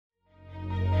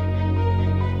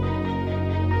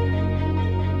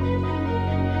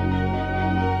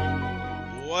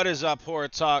What is up, Horror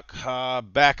Talk?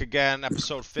 Back again,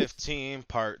 episode 15,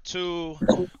 part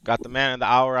 2. Got the man of the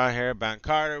hour on here, Ben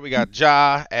Carter. We got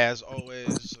Ja, as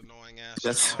always, annoying ass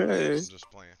That's Charles. right. I'm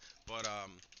just playing. But,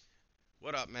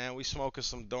 what up, man? We smoking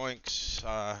some doinks,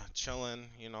 chilling,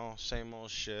 same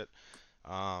old shit.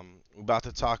 We're about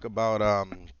to talk about,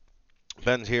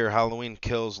 Ben's here, Halloween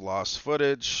Kills Lost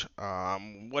Footage.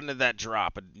 When did that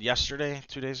drop? Yesterday?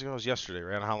 2 days ago? It was yesterday,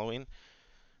 right? On Halloween?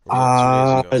 Or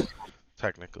was it 2 days Uh, ago,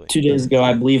 technically? 2 days ago,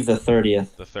 I believe the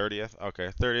 30th. The 30th?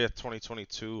 Okay, 30th,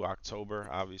 2022, October,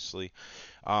 obviously.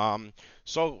 Um,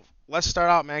 so let's start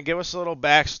out, man. Give us a little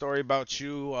backstory about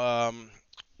you.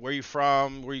 Where you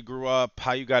from, where you grew up,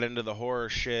 how you got into the horror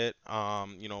shit.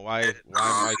 Why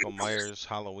Michael Myers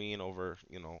Halloween over,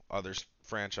 other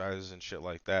franchises and shit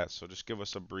like that. So just give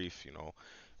us a brief,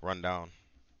 rundown.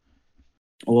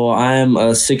 Well, I'm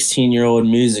a 16-year-old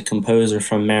music composer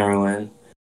from Maryland,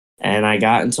 and I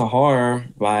got into horror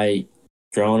by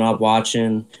growing up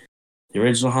watching the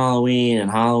original Halloween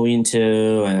and Halloween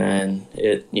 2, and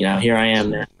here I am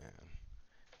now. Man,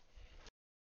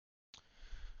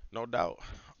 no doubt.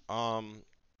 Um,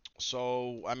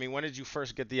 So, I mean, when did you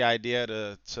first get the idea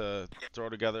to throw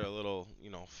together a little,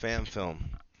 fan film?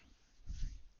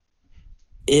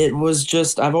 It was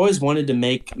just, I've always wanted to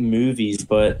make movies,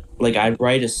 but like I'd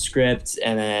write a script,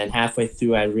 and then halfway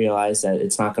through, I realized that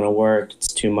it's not going to work.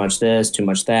 It's too much this, too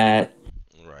much that.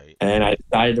 Right. And I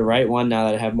decided to write one now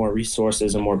that I have more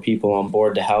resources and more people on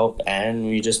board to help. And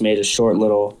we just made a short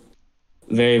little,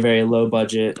 very, very low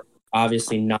budget,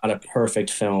 obviously not a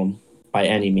perfect film by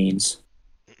any means.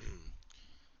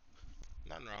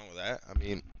 Nothing wrong with that. I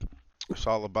mean, it's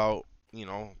all about,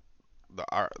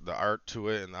 the art to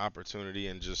it and the opportunity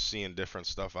and just seeing different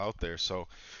stuff out there. So,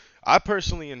 I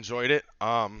personally enjoyed it.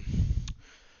 I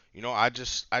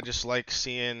just like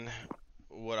seeing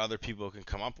what other people can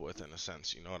come up with in a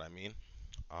sense, you know what I mean?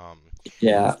 Um,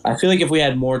 Yeah, I feel like if we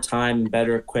had more time,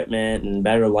 better equipment, and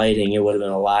better lighting, it would have been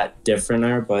a lot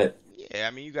differenter. But yeah,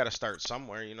 I mean, you got to start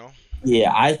somewhere.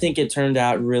 yeah, I think it turned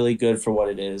out really good for what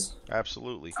it is.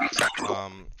 Absolutely. I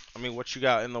mean, what you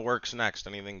got in the works next?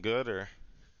 Anything good or?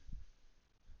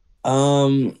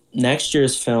 Next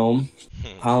year's film,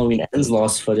 Halloween Ends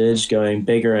Lost Footage, going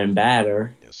bigger and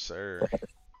badder. Yes, sir.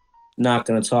 Not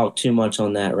going to talk too much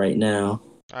on that right now.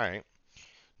 All right.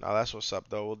 Now that's what's up,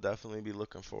 though. We'll definitely be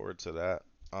looking forward to that.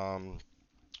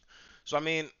 So I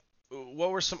mean, what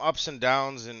were some ups and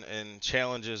downs and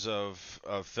challenges of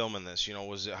filming this?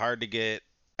 Was it hard to get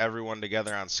everyone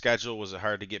together on schedule? Was it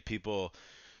hard to get people,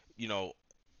 you know,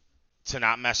 to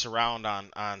not mess around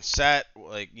on set?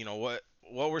 Like,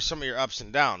 what were some of your ups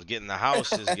and downs? Getting the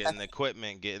houses, getting the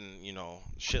equipment, getting,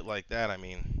 shit like that. I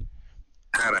mean,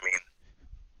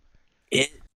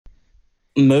 It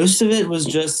Most of it was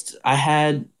just I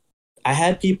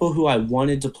had people who I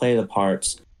wanted to play the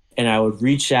parts, and I would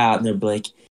reach out and they'd be like,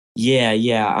 "Yeah,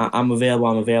 yeah, I'm available.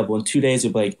 I'm available." In 2 days,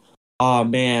 they'd be like, "Oh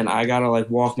man, I gotta like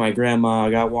walk my grandma.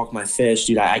 I gotta walk my fish,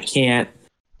 dude. I can't."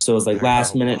 So it was like I gotta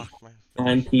last minute walk my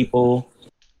find fish. people,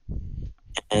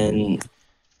 and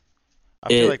I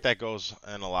feel it like that goes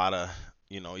in a lot of,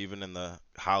 even in the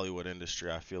Hollywood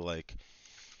industry. I feel like,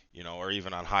 or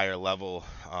even on higher level,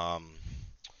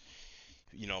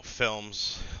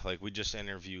 films. Like we just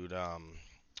interviewed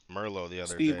Merlo the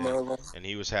other Steve day, Marlowe. and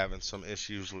he was having some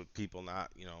issues with people not,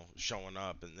 showing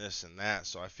up and this and that.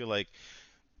 So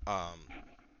um,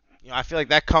 I feel like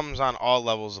that comes on all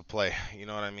levels of play. You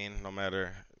know what I mean? No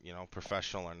matter,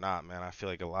 professional or not, man. I feel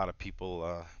like a lot of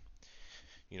people,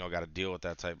 got to deal with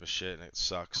that type of shit, and it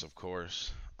sucks, of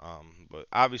course. But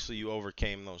obviously, you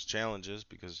overcame those challenges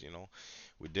because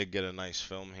we did get a nice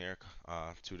film here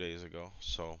 2 days ago.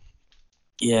 So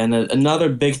yeah. And another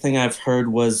big thing I've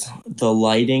heard was the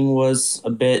lighting was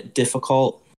a bit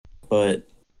difficult, but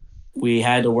we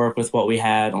had to work with what we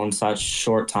had on such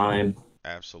short time.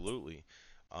 absolutely.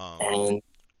 Um, And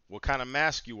what kind of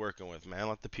mask you working with, man?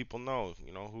 Let the people know.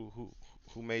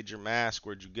 Who made your mask?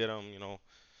 Where'd you get them?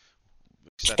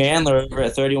 Etc. Chandler over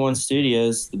at 31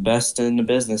 Studios, the best in the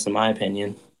business, in my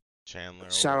opinion. Chandler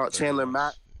over Shout at out Chandler 31.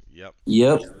 Matt. Yep,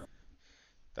 Yep.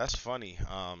 that's funny.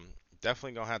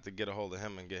 Definitely gonna have to get a hold of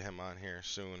him and get him on here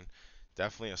soon.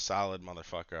 Definitely a solid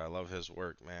motherfucker. I love his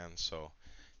work, man. So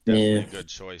definitely Yeah. a good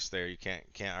choice there. You can't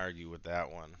argue with that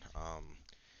one.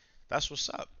 That's what's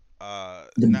up.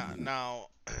 Now,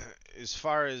 as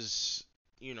far as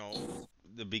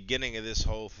the beginning of this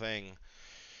whole thing,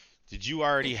 did you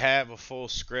already have a full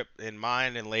script in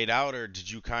mind and laid out, or did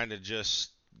you kind of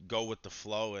just go with the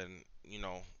flow and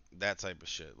that type of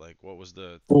shit? Like, what was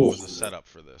Well, the setup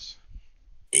for this?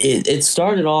 it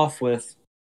started off with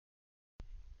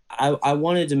I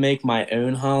wanted to make my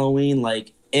own Halloween,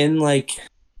 like in like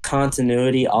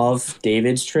continuity of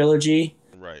David's trilogy,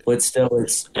 Right. but still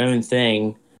its own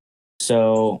thing.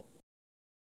 So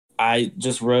I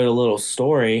just wrote a little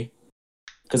story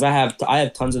because I have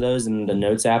tons of those in the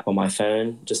notes app on my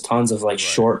phone. Just tons of like Right.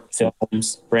 short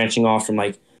films branching off from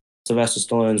like Sylvester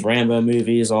Stallone's Rambo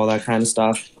movies, all that kind of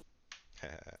stuff.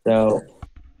 So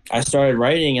I started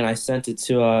writing and I sent it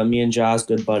to me and Ja's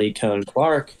good buddy Cohen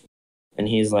Clark, and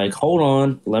he's like, "Hold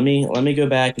on, let me go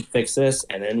back and fix this."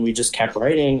 And then we just kept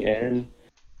writing, and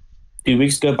 2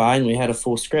 weeks go by, and we had a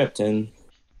full script. And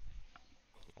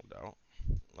No doubt.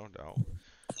 No doubt.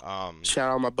 Um,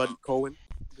 Shout out my buddy Cohen.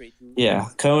 Great dude. yeah,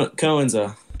 Cohen's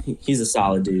he's a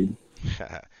solid dude.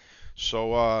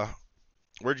 so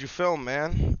where'd you film,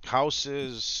 man?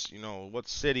 Houses, what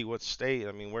city, what state?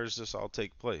 I mean, where's this all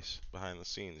take place behind the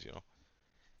scenes?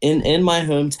 In my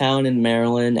hometown in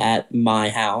Maryland at my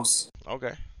house,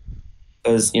 Okay.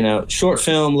 because short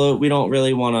film, we don't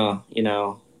really want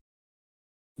to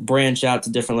branch out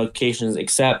to different locations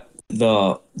except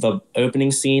the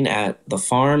opening scene at the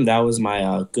farm. That was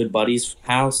my good buddy's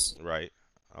house. Right.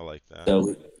 I like that.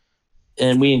 So,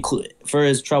 and we include, for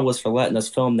his troubles for letting us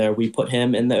film there, we put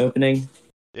him in the opening,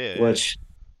 Yeah. which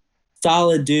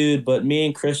solid dude. But me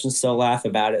and Christian still laugh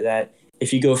about it, that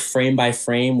if you go frame by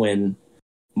frame, when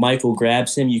Michael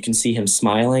grabs him, you can see him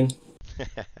smiling.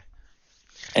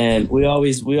 And we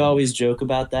always joke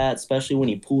about that, especially when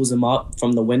he pulls him up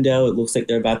from the window. It looks like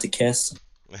they're about to kiss.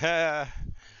 So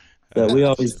we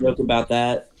always joke about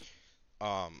that.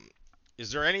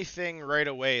 Is there anything right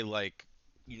away, like,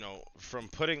 from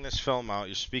putting this film out,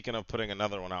 you're speaking of putting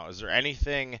another one out, is there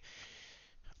anything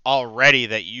already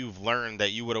that you've learned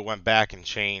that you would have went back and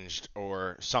changed,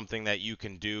 or something that you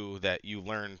can do that you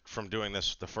learned from doing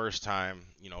this the first time,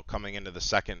 coming into the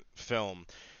second film?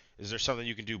 Is there something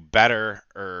you can do better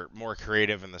or more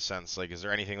creative in the sense, like, is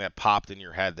there anything that popped in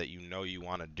your head that you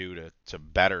want to do to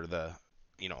better the,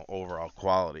 overall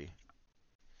quality?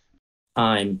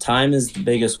 Time is the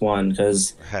biggest one,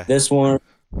 because this one,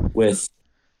 with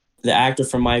the actor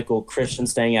from Michael, Christian,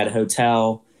 staying at a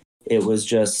hotel, it was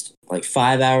just like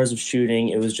 5 hours of shooting.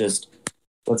 It was just,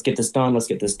 let's get this done. Let's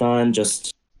get this done.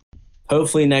 Just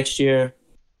hopefully next year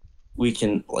we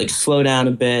can like slow down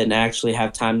a bit and actually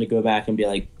have time to go back and be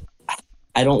like,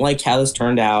 I don't like how this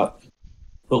turned out,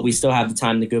 but we still have the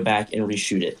time to go back and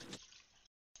reshoot it.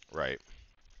 Right.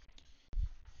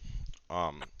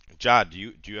 Jod,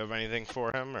 do you have anything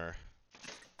for him, or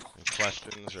any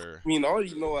questions, or? I mean, I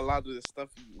already know a lot of the stuff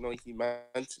he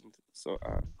mentioned, so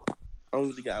I don't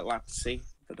really got a lot to say.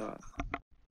 But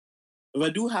if I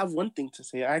do have one thing to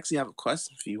say, I actually have a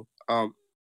question for you.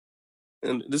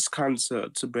 And this kind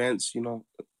of to Brent's,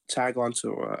 tag on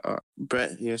to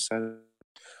Brett here said,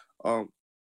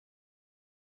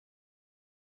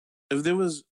 if there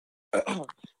was,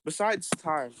 besides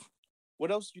time,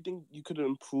 what else do you think you could have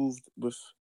improved with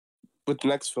the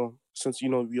next film? Since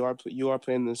you are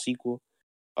playing the sequel,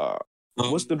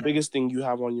 what's the biggest thing you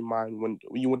have on your mind when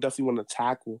you would definitely want to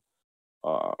tackle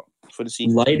for the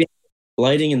sequel?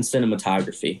 Lighting and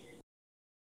cinematography.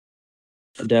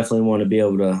 I definitely want to be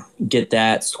able to get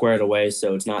that squared away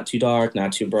so it's not too dark,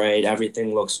 not too bright.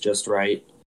 Everything looks just right.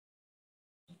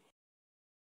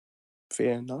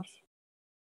 Fair enough.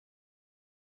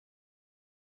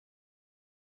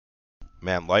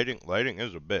 Man, lighting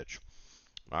is a bitch.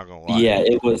 Not gonna lie. Yeah,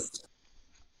 it was.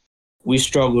 We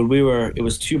struggled. It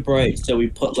was too bright, so we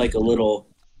put like a little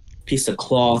piece of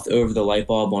cloth over the light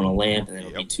bulb on a lamp, and then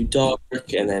it would be too dark,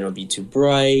 and then it would be too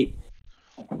bright.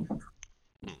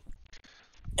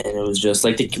 And it was just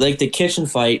like the kitchen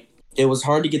fight. It was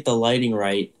hard to get the lighting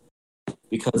right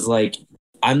because like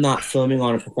I'm not filming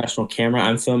on a professional camera.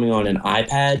 I'm filming on an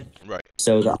iPad. Right.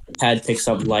 So the iPad picks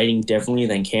up lighting differently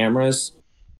than cameras.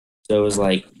 So it was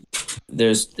like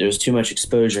there's too much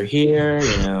exposure here,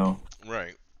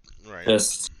 Right.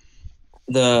 Just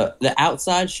the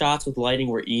outside shots with lighting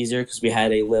were easier because we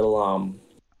had a little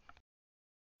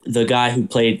the guy who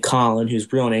played Colin,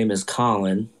 whose real name is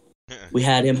Colin. We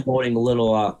had him holding a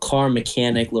little car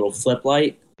mechanic little flip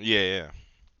light. Yeah.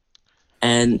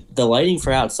 And the lighting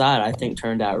for outside, I think,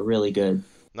 turned out really good.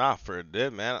 Nah, for it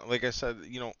did, man. Like I said,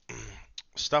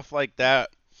 stuff like that,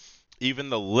 even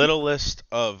the littlest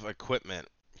of equipment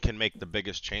can make the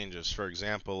biggest changes. For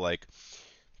example, like,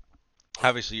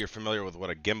 obviously you're familiar with what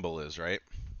a gimbal is, right?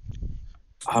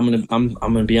 I'm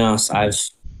gonna be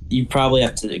honest. You probably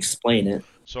have to explain it.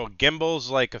 So a gimbal's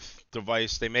like a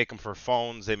device. They make them for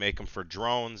phones. They make them for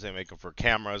drones. They make them for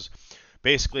cameras.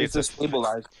 Basically, It's a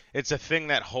stabilizer. It's a thing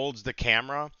that holds the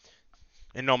camera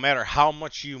And no matter how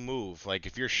much you move, like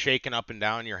if you're shaking up and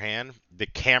down your hand, the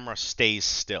camera stays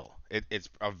still. It's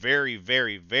a very,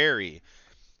 very, very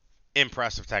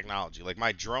impressive technology. Like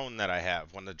my drone that I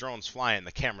have, when the drone's flying,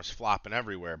 the camera's flopping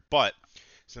everywhere. But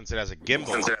since it has a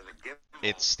gimbal,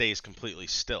 it stays completely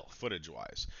still,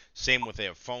 footage-wise. Same with they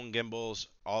have phone gimbals,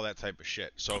 all that type of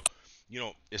shit. So,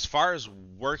 as far as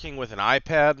working with an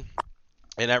iPad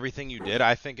and everything you did,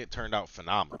 I think it turned out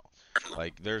phenomenal.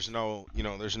 Like there's no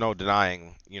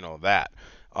denying, that.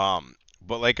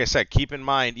 But like I said, keep in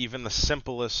mind even the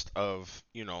simplest of,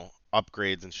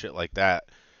 upgrades and shit like that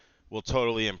will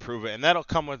totally improve it. And that'll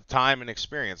come with time and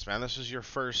experience, man. This is your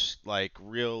first like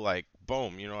real like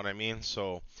boom, you know what I mean?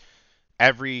 So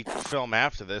every film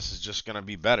after this is just going to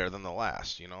be better than the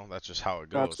last, That's just how it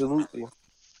goes. Absolutely.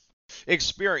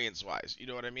 Experience wise, you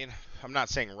know what I mean? I'm not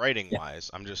saying writing Yeah.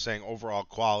 wise. I'm just saying overall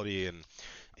quality and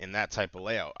in that type of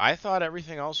layout. I thought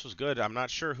everything else was good. I'm not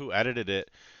sure who edited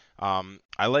it.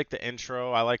 I like the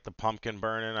intro. I like the pumpkin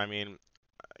burning. I mean,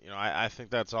 I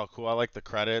think that's all cool. I like the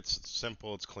credits. It's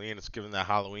simple. It's clean. It's giving that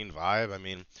Halloween vibe. I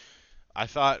mean, I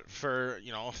thought for, a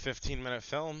 15-minute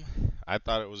film, I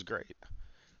thought it was great.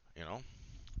 You know,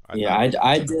 I Yeah,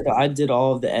 thought it was good. I did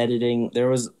all of the editing. There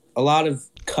was a lot of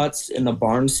cuts in the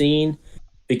barn scene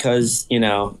because,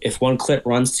 if one clip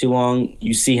runs too long,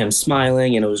 you see him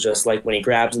smiling, and it was just like when he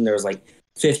grabs him, there was like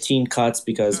 15 cuts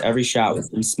because every shot was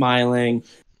him smiling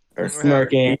or Yeah,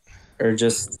 smirking or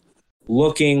just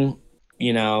looking,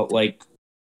 like,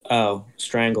 oh,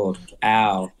 strangled,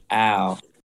 ow, ow.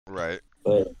 right.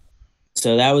 But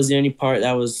so that was the only part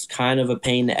that was kind of a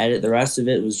pain to edit. The rest of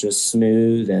it was just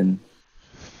smooth and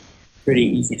pretty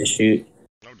easy to shoot.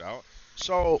 No doubt.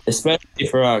 So, Especially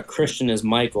for Christian as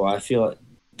Michael, I feel like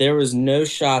there was no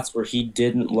shots where he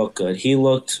didn't look good. He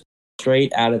looked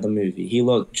straight out of the movie. He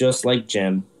looked just like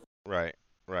Jim right,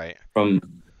 right.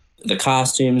 from the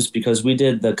costumes because we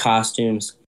did the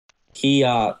costumes. He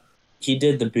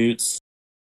did the boots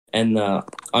and the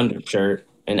undershirt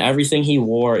and everything he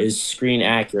wore is screen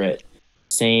accurate.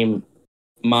 Same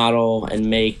model and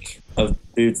make of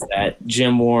boots that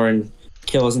Jim wore in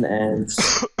Kills and Ends.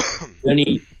 The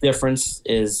only difference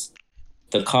is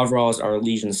the coveralls are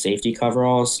Legion safety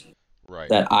coveralls Right.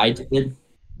 that I did,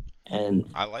 and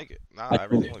I like it. Nah, I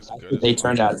everything think, looks I good think as they fuck.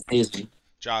 turned out amazing.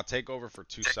 Ja, take over for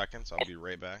 2 seconds. I'll be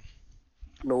right back.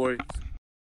 No worries.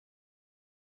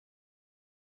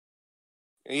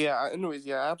 Yeah. Anyways,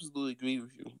 yeah, I absolutely agree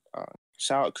with you.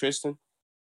 Shout out Kristen.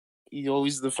 He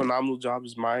always did a phenomenal job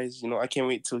as Myers. I can't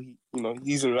wait till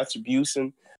he's in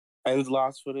Retribution and his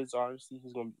last footage. Obviously,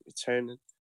 he's gonna be returning.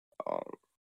 Um,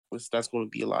 that's gonna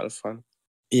be a lot of fun.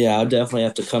 Yeah, I'll definitely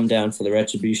have to come down for the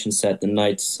Retribution set the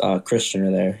nights Christian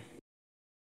are there.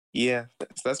 Yeah,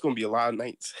 that's gonna be a lot of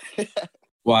nights.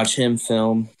 Watch him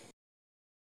film.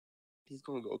 He's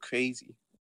gonna go crazy.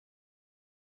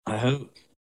 I hope.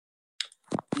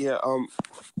 Yeah.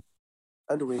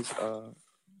 Anyways,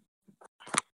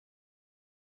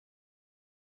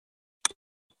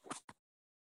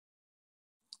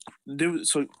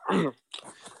 so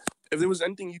if there was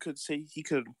anything you could say he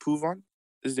could improve on,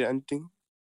 is there anything?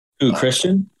 Who,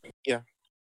 Christian? Yeah.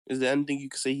 Is there anything you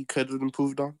could say he could have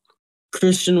improved on?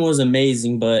 Christian was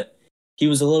amazing, but he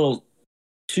was a little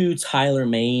too Tyler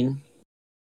Main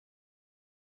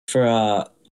for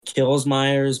Kills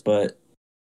Myers, but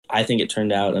I think it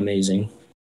turned out amazing.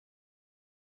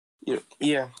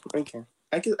 Yeah. Okay.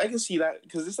 I can see that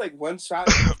because it's like one shot.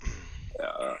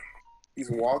 He's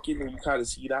walking and you kind of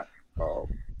see that.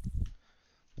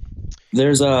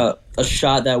 There's a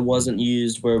shot that wasn't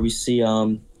used where we see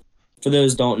for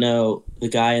those who don't know, the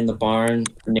guy in the barn,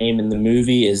 the name in the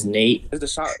movie is Nate. There's the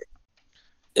shot.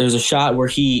 There's a shot where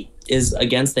he is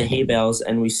against the hay bales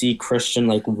and we see Christian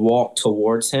like walk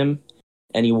towards him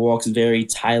and he walks very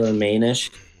Tyler Mainish.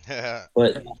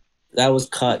 But that was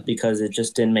cut because it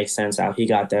just didn't make sense how he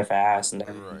got there fast and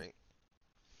everything.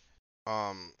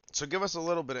 Right. So give us a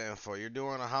little bit of info. You're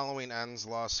doing a Halloween Ends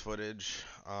lost footage.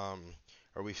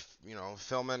 Are we,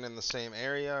 filming in the same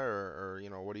area or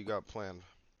what do you got planned?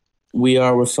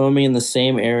 We're filming in the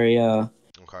same area.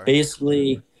 Okay.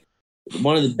 Basically,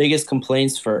 one of the biggest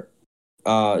complaints for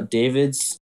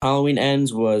David's Halloween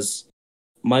Ends was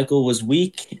Michael was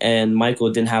weak and Michael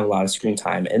didn't have a lot of screen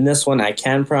time. In this one, I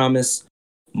can promise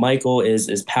Michael is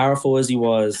as powerful as he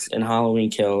was in Halloween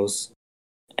Kills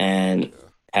and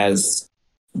has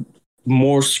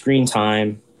more screen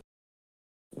time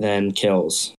than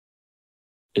Kills.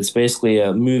 It's basically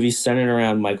a movie centered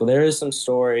around Michael. There is some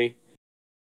story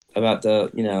about the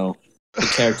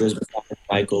characters behind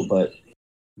Michael, but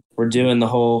we're doing the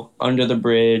whole under the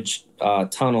bridge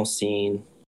tunnel scene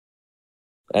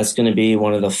That's going to be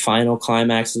one of the final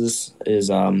climaxes. Is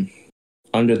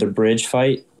under the bridge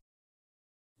fight,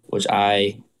 which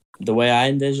the way I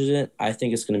envisioned it, I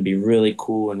think it's going to be really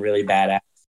cool and really badass.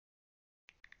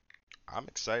 I'm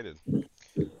excited.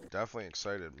 Definitely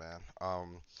excited, man.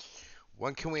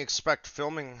 When can we expect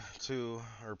filming to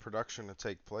or production to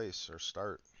take place or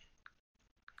start?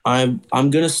 I'm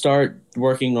going to start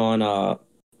working on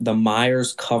the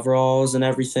Myers coveralls and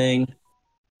everything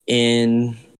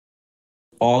in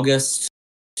August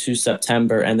to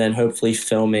September, and then hopefully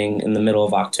filming in the middle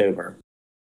of October.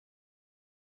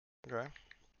 Okay.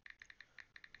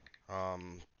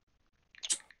 Um,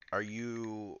 are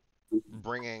you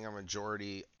bringing a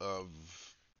majority of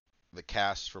the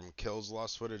cast from Kills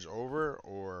Lost footage over,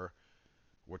 or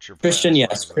what's your plan Christian, as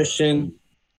far yes, as that?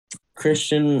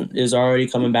 Christian is already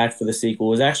coming back for the sequel.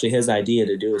 It was actually his idea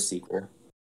to do a sequel.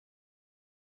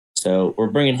 So we're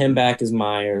bringing him back as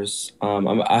Myers.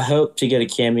 I hope to get a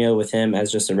cameo with him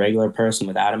as just a regular person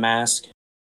without a mask.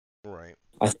 Right.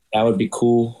 I think that would be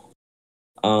cool.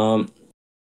 I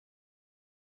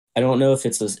don't know if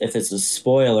it's a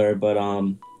spoiler, but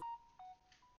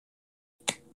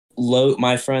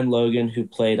my friend Logan, who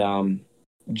played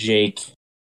Jake,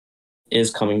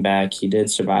 is coming back. He did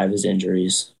survive his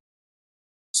injuries,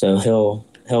 so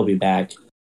he'll be back.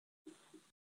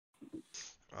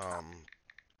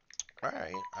 All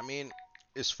right. I mean,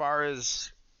 as far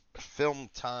as film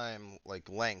time, like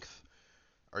length,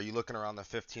 are you looking around the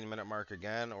 15-minute mark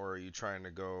again, or are you trying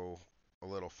to go a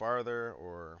little farther,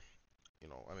 or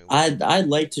I mean, I'd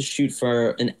like to shoot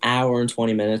for an hour and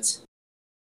 20 minutes.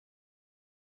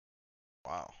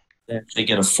 wow, To actually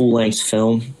get a full length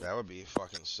film. that would be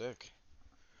fucking sick.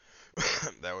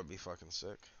 That would be fucking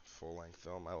sick. Full length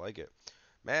film. I like it.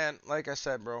 Man, like I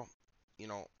said, bro, you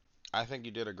know, I think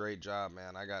you did a great job,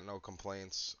 man. I got no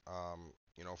complaints,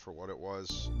 for what it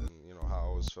was and,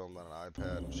 how it was filmed on an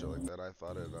iPad and shit like that. I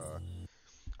thought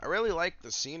I really like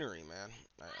the scenery, man.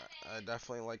 I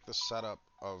definitely like the setup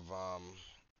of,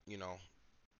 you know,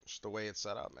 just the way it's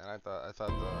set up, man. I thought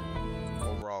the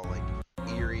overall, like,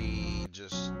 eerie,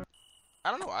 just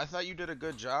I don't know. I thought you did a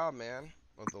good job, man,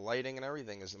 with the lighting and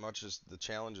everything. As much as the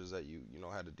challenges that you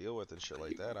had to deal with and shit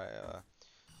like that,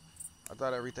 I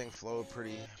thought everything flowed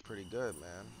pretty good,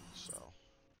 man. So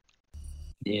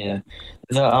Yeah.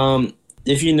 The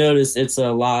if you notice, it's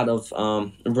a lot of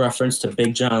reference to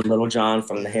Big John, Little John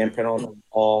from the handprint on the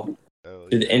wall hell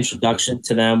through the yeah, introduction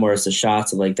to them, where it's the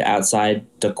shots of like the outside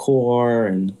decor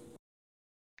and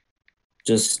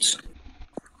just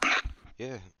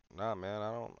yeah. Nah, man.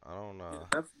 I don't.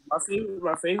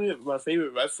 My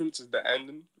favorite reference is the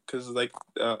ending because like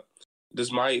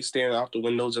this Maya staring out the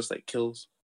window just like kills.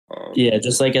 yeah,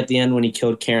 just like at the end when he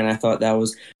killed Karen. I thought that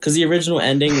was because the original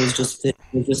ending was just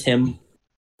him.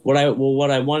 What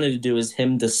I wanted to do is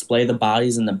him display the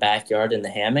bodies in the backyard in the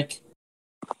hammock,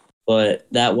 but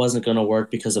that wasn't going to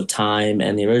work because of time.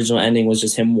 And the original ending was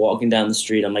just him walking down the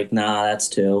street. I'm like, nah, that's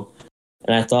too.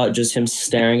 And I thought just him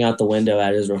staring out the window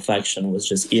at his reflection was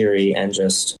just eerie and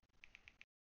just,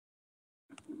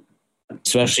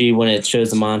 especially when it shows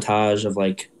the montage of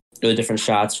like the different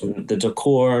shots from the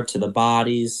decor to the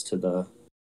bodies to the.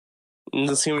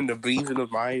 Just hearing the breathing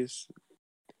of Myers.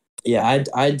 Yeah,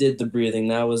 I did the breathing.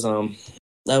 That was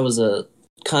a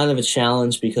kind of a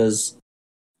challenge because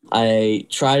I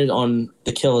tried it on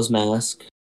the killer's mask.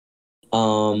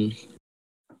 Um,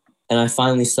 and I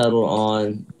finally settled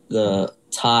on the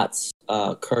Tots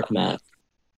Kirk mask.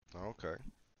 Okay.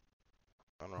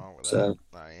 Nothing wrong with that. So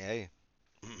Nah, hey,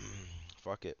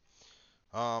 fuck it.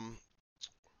 Um,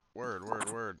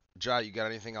 word. Jai, you got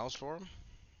anything else for him?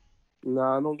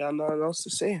 Nah, I don't got nothing else to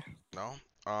say. No.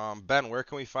 Ben, where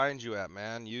can we find you at,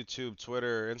 man? YouTube,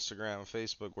 Twitter, Instagram,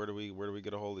 Facebook. Where do we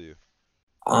get a hold of you?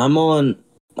 I'm on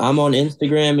I'm on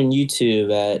Instagram and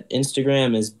YouTube. At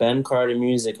Instagram is Ben Carter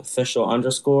Music official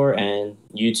 _ and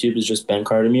YouTube is just Ben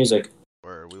Carter Music.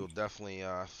 Where we will definitely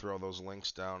throw those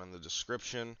links down in the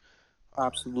description.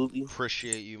 Absolutely.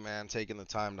 Appreciate you, man, taking the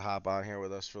time to hop on here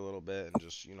with us for a little bit and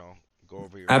just, go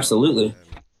over your film. Absolutely.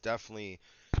 And definitely,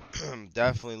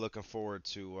 definitely looking forward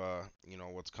to,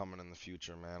 what's coming in the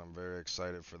future, man. I'm very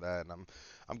excited for that, and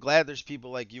I'm glad there's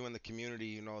people like you in the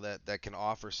community, that can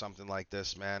offer something like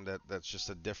this, man. That's just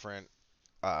a different,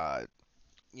 uh,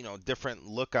 different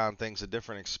look on things, a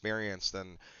different experience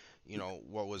than,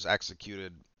 what was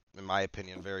executed, in my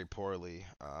opinion, very poorly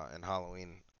in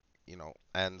Halloween.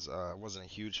 Ends. Wasn't a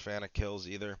huge fan of Kills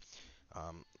either.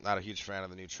 Not a huge fan of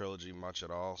the new trilogy much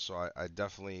at all. So I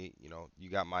definitely, you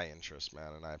got my interest,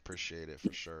 man, and I appreciate it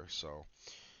for sure. So,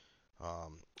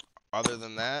 um, other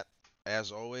than that,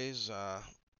 as always,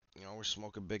 You know, we're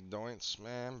smoking big doinks,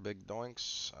 man. Big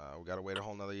doinks. We gotta wait a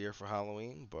whole nother year for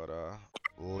Halloween, but